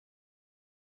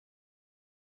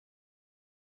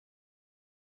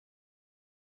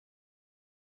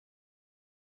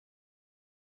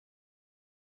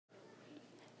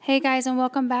Hey guys, and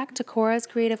welcome back to Cora's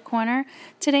Creative Corner.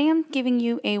 Today I'm giving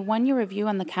you a 1-year review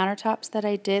on the countertops that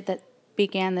I did that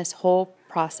began this whole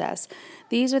process.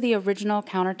 These are the original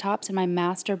countertops in my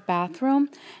master bathroom,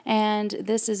 and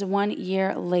this is 1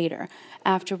 year later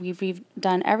after we've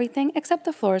redone everything except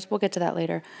the floors. We'll get to that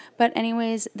later. But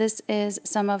anyways, this is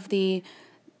some of the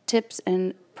tips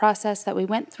and process that we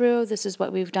went through. This is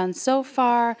what we've done so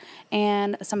far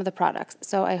and some of the products.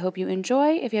 So I hope you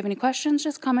enjoy. If you have any questions,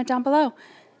 just comment down below.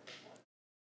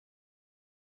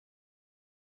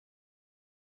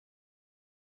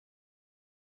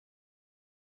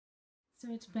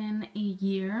 So it's been a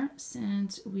year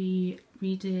since we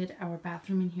redid our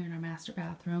bathroom in here in our master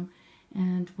bathroom,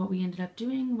 and what we ended up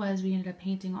doing was we ended up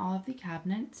painting all of the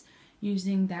cabinets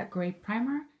using that gray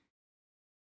primer.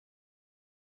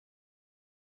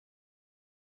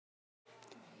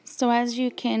 So as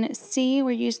you can see,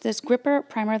 we used this gripper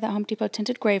primer that Home Depot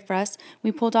tinted gray for us.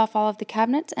 We pulled off all of the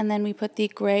cabinets and then we put the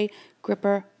gray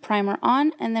gripper primer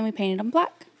on and then we painted them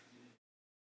black.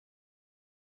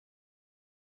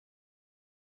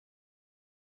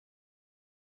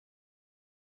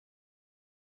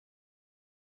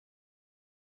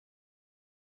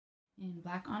 In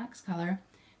black onyx color,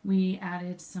 we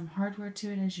added some hardware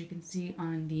to it, as you can see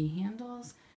on the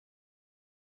handles.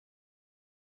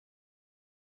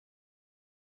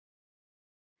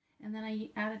 And then I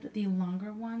added the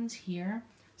longer ones here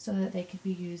so that they could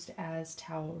be used as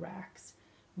towel racks,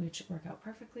 which work out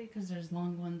perfectly because there's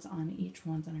long ones on each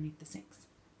one's underneath the sinks.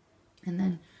 And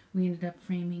then we ended up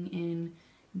framing in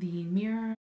the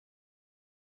mirror.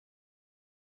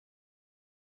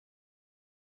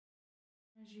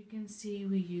 As you can see,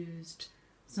 we used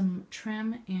some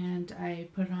trim and I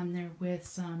put it on there with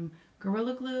some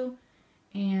Gorilla Glue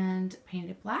and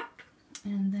painted it black.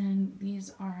 And then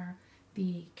these are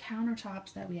the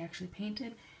countertops that we actually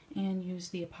painted and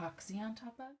used the epoxy on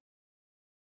top of.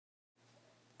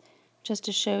 Just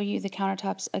to show you the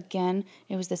countertops again,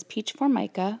 it was this peach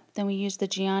formica. Then we used the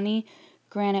Giani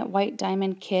Granite White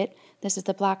Diamond Kit. This is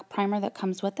the black primer that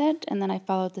comes with it, and then I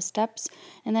followed the steps.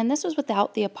 And then this was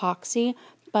without the epoxy,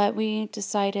 but we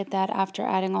decided that after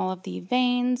adding all of the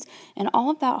veins and all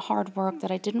of that hard work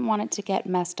that I didn't want it to get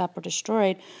messed up or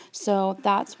destroyed. So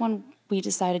that's when we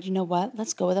decided, you know what,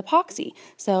 let's go with epoxy.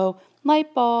 So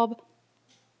light bulb,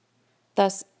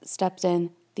 thus steps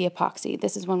in the epoxy.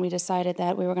 This is when we decided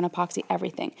that we were going to epoxy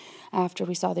everything. After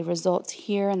we saw the results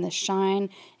here and the shine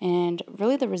and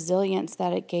really the resilience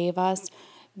that it gave us,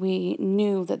 we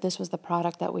knew that this was the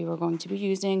product that we were going to be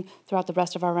using throughout the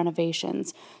rest of our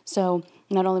renovations. So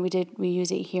not only did we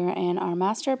use it here in our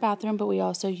master bathroom, but we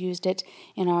also used it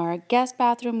in our guest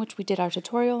bathroom, which we did our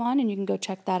tutorial on, and you can go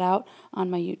check that out on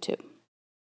my YouTube.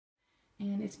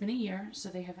 And it's been a year, so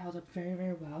they have held up very,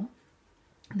 very well.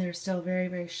 They're still very,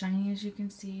 very shiny, as you can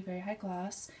see, very high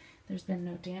gloss. There's been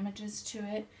no damages to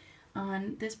it.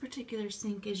 On this particular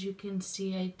sink, as you can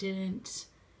see, I didn't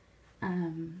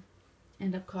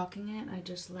end up caulking it. I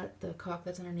just let the caulk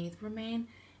that's underneath remain,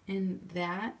 and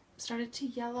that started to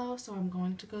yellow, so I'm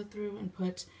going to go through and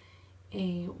put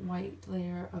a white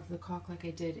layer of the caulk like I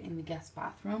did in the guest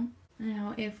bathroom.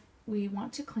 Now, if we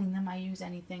want to clean them, I use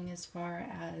anything as far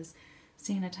as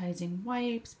sanitizing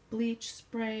wipes, bleach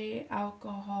spray,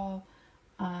 alcohol.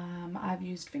 I've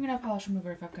used fingernail polish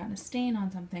remover if I've gotten a stain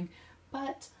on something,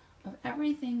 but of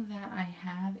everything that I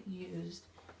have used,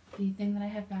 the thing that I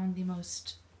have found the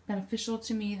most beneficial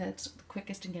to me, that's the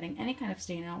quickest in getting any kind of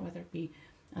stain out, whether it be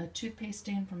a toothpaste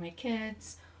stain for my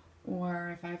kids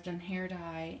or if I've done hair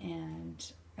dye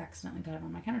and accidentally got it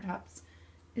on my countertops,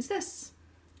 is this.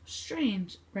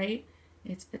 Strange, right?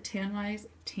 It's a Tanwise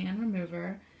tan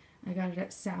remover. I got it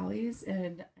at Sally's,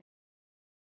 and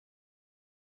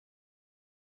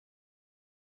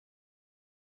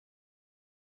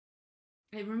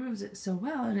it removes it so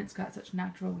well, and it's got such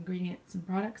natural ingredients and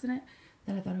products in it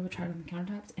that I thought I would try it on the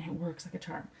countertops, and it works like a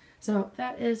charm. So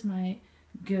that is my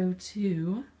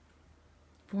go-to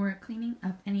for cleaning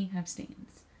up any kind of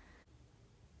stains.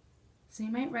 So you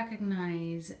might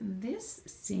recognize this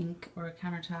sink or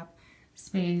countertop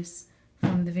space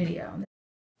from the video.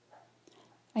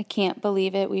 I can't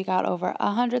believe it. We got over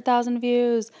 100,000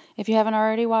 views. If you haven't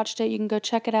already watched it, you can go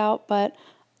check it out. But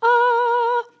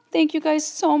thank you guys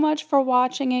so much for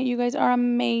watching it. You guys are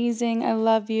amazing. I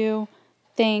love you.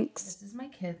 Thanks. This is my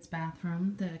kids'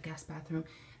 bathroom, the guest bathroom.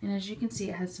 And as you can see,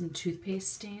 it has some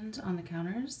toothpaste stains on the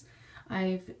counters.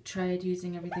 I've tried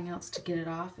using everything else to get it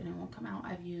off and it won't come out.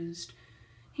 I've used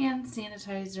hand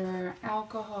sanitizer,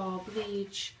 alcohol,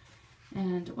 bleach,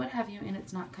 and what have you, and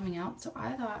it's not coming out. So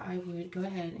I thought I would go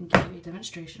ahead and give you a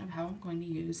demonstration of how I'm going to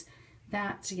use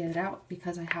that to get it out,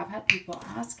 because I have had people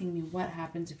asking me what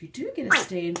happens if you do get a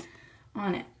stain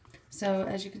on it. So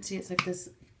as you can see, it's like this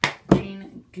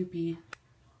green goopy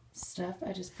stuff.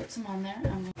 I just put some on there,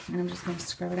 and I'm just going to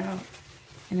scrub it out,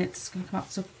 and it's going to come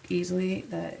out so easily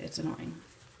that it's annoying.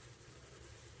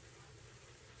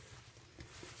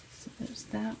 So there's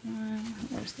that one.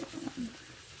 Where's the other one?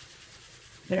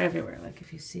 They're everywhere, like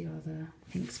if you see all the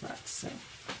pink spots. So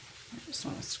I just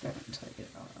want to scrub it until I get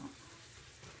it all out.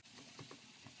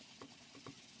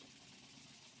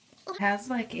 It has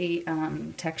like a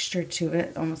texture to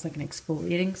it, almost like an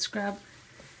exfoliating scrub.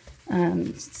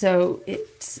 So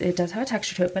it does have a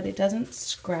texture to it, but it doesn't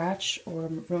scratch or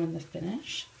ruin the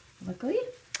finish, luckily.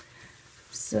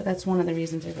 So that's one of the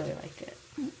reasons I really like it.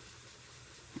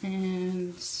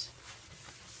 And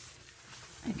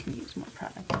I can use more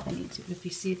product if I need to, but if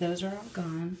you see, those are all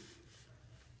gone.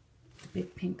 The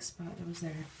big pink spot that was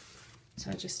there. So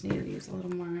I just need to use a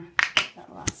little more to get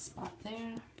that last spot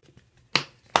there.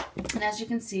 And as you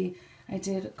can see, I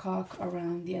did caulk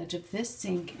around the edge of this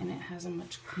sink, and it has a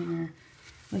much cleaner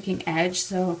looking edge.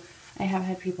 So I have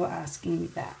had people asking me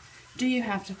that. Do you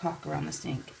have to caulk around the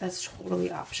sink? That's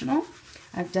totally optional.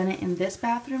 I've done it in this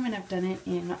bathroom, and I've done it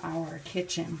in our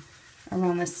kitchen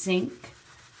around the sink.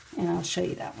 And I'll show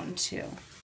you that one too.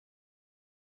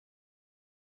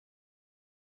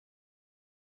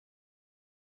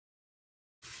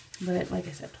 But like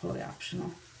I said, totally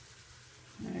optional.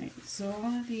 Alright, so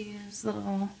all of these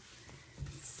little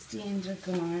stains are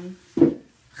gone.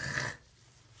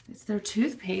 It's their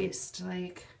toothpaste.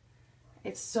 Like,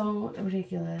 it's so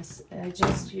ridiculous. I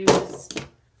just used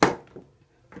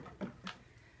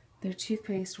their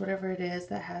toothpaste, whatever it is,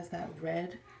 that has that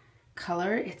red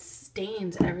color. It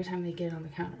stains every time they get it on the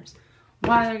counters.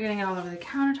 Why they're getting it all over the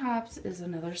countertops is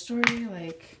another story.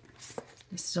 Like,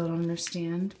 I still don't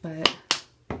understand, but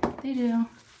they do.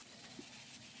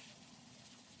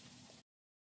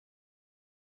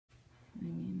 I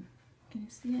mean, can you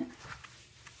see it?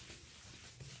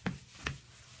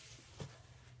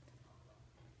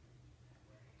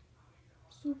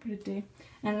 So pretty.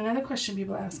 And another question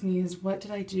people ask me is, what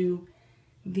did I do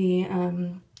the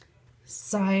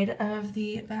side of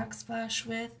the backsplash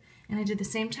with? And I did the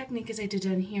same technique as I did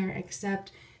down here,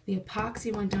 except the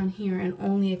epoxy went down here and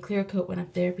only a clear coat went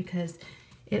up there because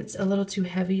it's a little too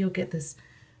heavy. You'll get this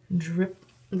drip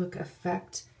look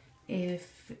effect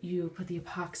if you put the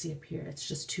epoxy up here. It's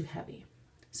just too heavy.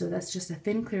 So that's just a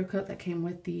thin clear coat that came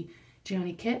with the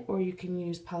Giani kit, or you can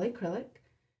use polyacrylic.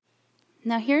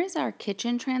 Now here's our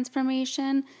kitchen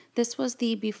transformation. This was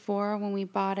the before when we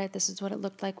bought it. This is what it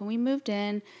looked like when we moved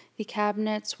in. The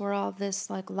cabinets were all this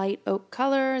like light oak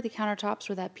color. The countertops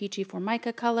were that peachy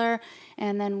Formica color.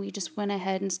 And then we just went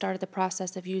ahead and started the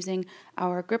process of using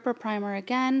our gripper primer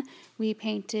again. We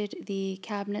painted the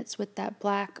cabinets with that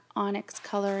black onyx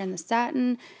color in the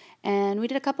satin. And we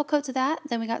did a couple coats of that.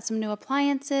 Then we got some new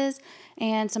appliances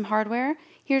and some hardware.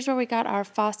 Here's where we got our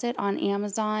faucet on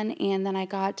Amazon, and then I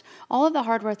got all of the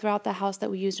hardware throughout the house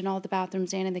that we used in all the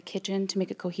bathrooms and in the kitchen to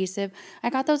make it cohesive. I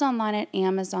got those online at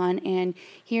Amazon, and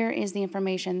here is the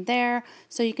information there.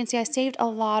 So you can see I saved a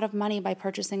lot of money by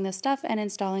purchasing this stuff and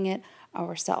installing it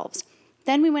ourselves.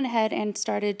 Then we went ahead and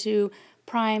started to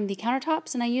prime the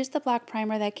countertops, and I used the black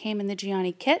primer that came in the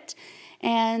Giani kit,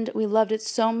 and we loved it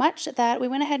so much that we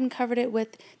went ahead and covered it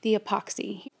with the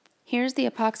epoxy. Here's the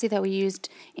epoxy that we used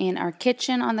in our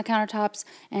kitchen on the countertops,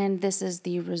 and this is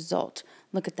the result.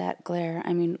 Look at that glare.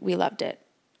 I mean, we loved it.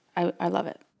 I love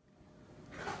it.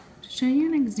 To show you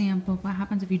an example of what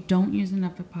happens if you don't use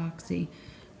enough epoxy,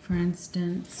 for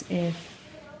instance, if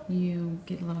you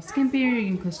get a little skimpier, you're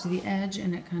getting close to the edge,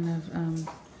 and it kind of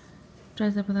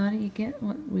dries up without it, you get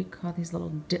what we call these little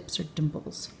dips or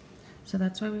dimples. So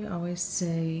that's why we always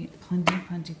say plenty,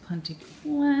 plenty, plenty,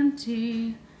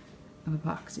 plenty of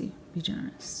epoxy. Be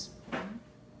generous.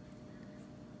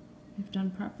 If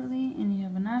done properly and you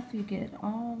have enough, you get it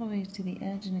all the way to the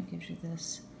edge, and it gives you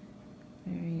this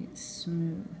very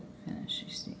smooth finish.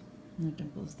 You see, no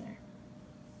dimples there.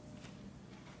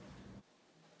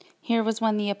 Here was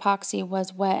when the epoxy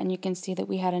was wet, and you can see that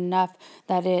we had enough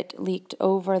that it leaked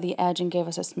over the edge and gave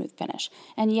us a smooth finish.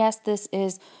 And yes, this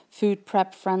is food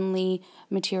prep friendly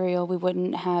material. We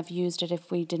wouldn't have used it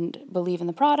if we didn't believe in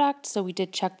the product, so we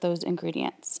did check those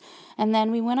ingredients. And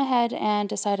then we went ahead and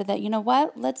decided that, you know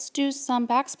what, let's do some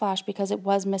backsplash because it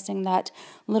was missing that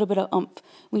little bit of oomph.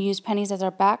 We used pennies as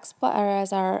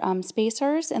our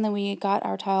spacers, and then we got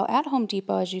our tile at Home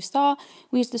Depot, as you saw.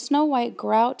 We used the Snow White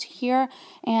grout here,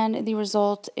 and the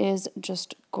result is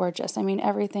just gorgeous. I mean,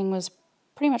 everything was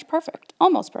pretty much perfect,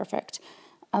 almost perfect.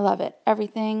 I love it.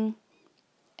 Everything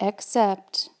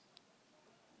except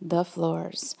the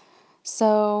floors.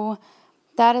 So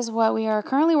that is what we are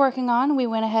currently working on. We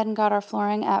went ahead and got our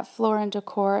flooring at Floor &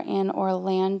 Decor in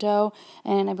Orlando,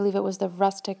 and I believe it was the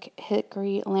rustic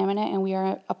hickory laminate, and we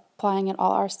are applying it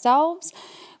all ourselves.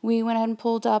 We went ahead and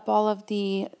pulled up all of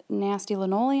the nasty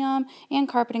linoleum and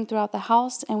carpeting throughout the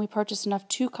house, and we purchased enough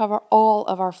to cover all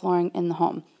of our flooring in the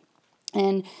home.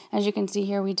 And as you can see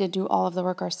here, we did do all of the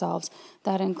work ourselves.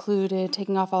 That included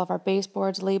taking off all of our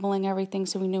baseboards, labeling everything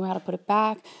so we knew how to put it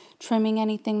back, trimming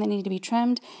anything that needed to be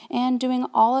trimmed, and doing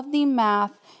all of the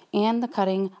math and the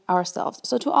cutting ourselves.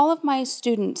 So to all of my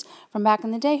students from back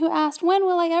in the day who asked, when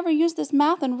will I ever use this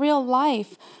math in real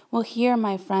life? Well, here,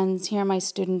 my friends, here, my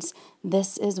students,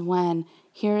 this is when.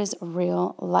 Here is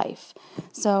real life.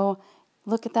 So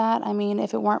look at that. I mean,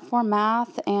 if it weren't for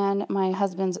math and my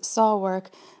husband's saw work,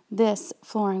 this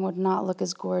flooring would not look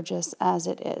as gorgeous as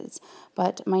it is,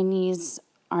 but my knees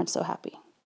aren't so happy.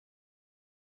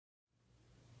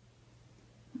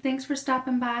 Thanks for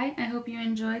stopping by. I hope you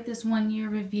enjoyed this 1-year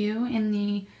review and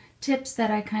the tips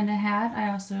that I kind of had. I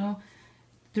also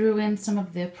threw in some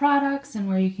of the products and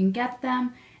where you can get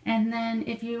them. And then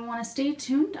if you want to stay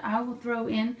tuned, I will throw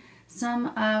in some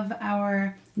of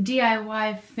our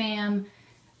DIY fam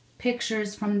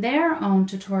pictures from their own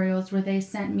tutorials where they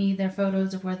sent me their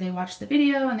photos of where they watched the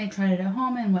video and they tried it at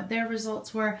home and what their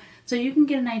results were, so you can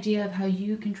get an idea of how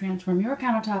you can transform your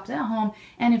countertops at home,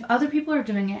 and if other people are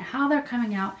doing it, how they're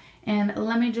coming out. And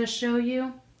let me just show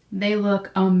you, they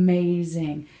look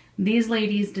amazing. These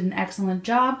ladies did an excellent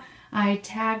job. I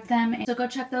tagged them, so go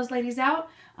check those ladies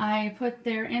out. I put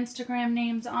their Instagram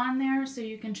names on there so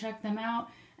you can check them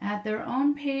out at their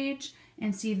own page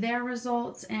and see their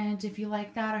results. And if you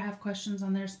like that or have questions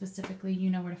on there specifically, you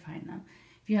know where to find them.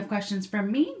 If you have questions for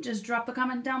me, just drop a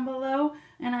comment down below.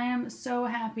 And I am so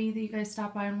happy that you guys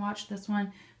stopped by and watched this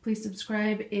one. Please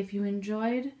subscribe if you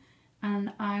enjoyed,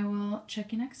 and I will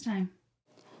check you next time.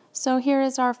 So here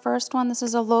is our first one. This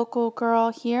is a local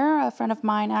girl here, a friend of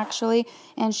mine actually,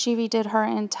 and she redid her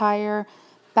entire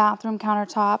bathroom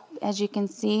countertop, as you can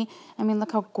see. I mean,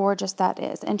 look how gorgeous that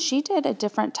is. And she did a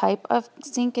different type of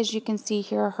sink, as you can see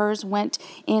here. Hers went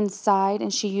inside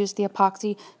and she used the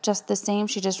epoxy just the same.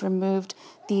 She just removed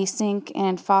the sink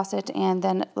and faucet and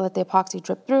then let the epoxy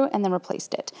drip through and then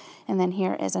replaced it. And then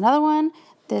here is another one.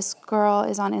 This girl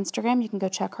is on Instagram. You can go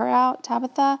check her out,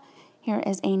 Tabitha. Here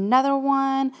is another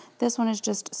one. This one is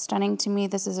just stunning to me.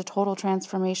 This is a total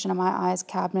transformation of my eyes,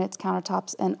 cabinets,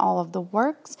 countertops, and all of the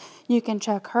works. You can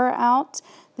check her out.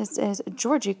 This is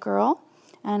Georgie Girl.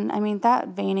 And I mean, that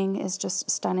veining is just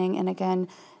stunning. And again,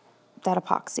 that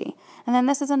epoxy. And then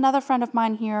this is another friend of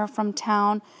mine here from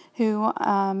town who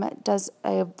does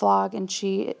a vlog, and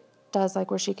she does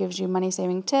like where she gives you money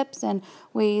saving tips and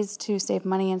ways to save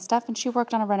money and stuff. And she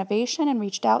worked on a renovation and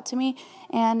reached out to me,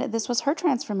 and this was her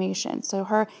transformation. So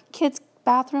her kids'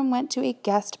 bathroom went to a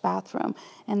guest bathroom,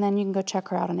 and then you can go check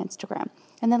her out on Instagram.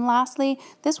 And then lastly,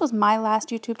 this was my last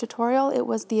YouTube tutorial. It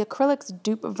was the acrylics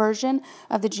dupe version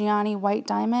of the Giani White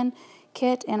Diamond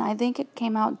Kit, and I think it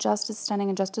came out just as stunning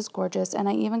and just as gorgeous. And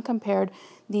I even compared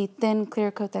the thin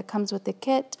clear coat that comes with the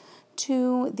kit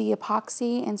to the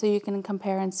epoxy, and so you can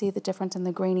compare and see the difference in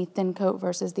the grainy thin coat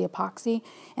versus the epoxy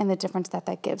and the difference that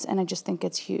that gives. And I just think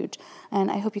it's huge,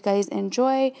 and I hope you guys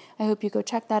enjoy. I hope you go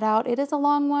check that out. It is a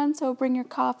long one, so bring your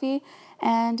coffee,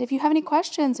 and if you have any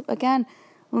questions, again,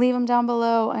 leave them down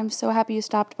below. I'm so happy you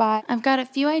stopped by. I've got a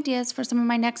few ideas for some of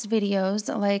my next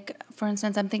videos. Like, for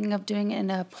instance, I'm thinking of doing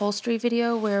an upholstery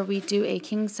video where we do a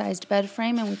king-sized bed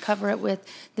frame and we cover it with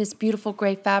this beautiful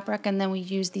gray fabric, and then we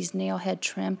use these nail head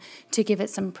trim to give it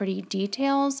some pretty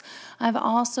details. I've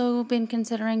also been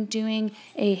considering doing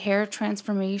a hair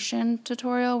transformation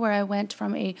tutorial where I went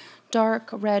from a dark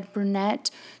red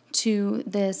brunette to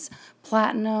this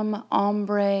platinum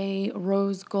ombre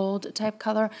rose gold type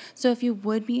color. So if you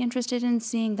would be interested in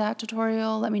seeing that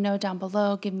tutorial, let me know down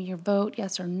below. Give me your vote,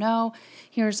 yes or no.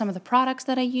 Here are some of the products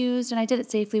that I used, and I did it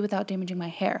safely without damaging my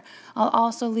hair. I'll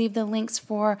also leave the links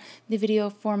for the video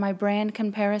for my brand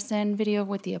comparison video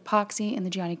with the epoxy and the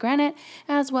Giani Granite,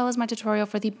 as well as my tutorial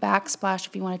for the backsplash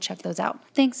if you want to check those out.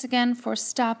 Thanks again for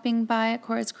stopping by at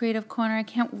Cora's Creative Corner. I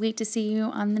can't wait to see you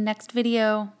on the next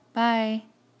video. Bye.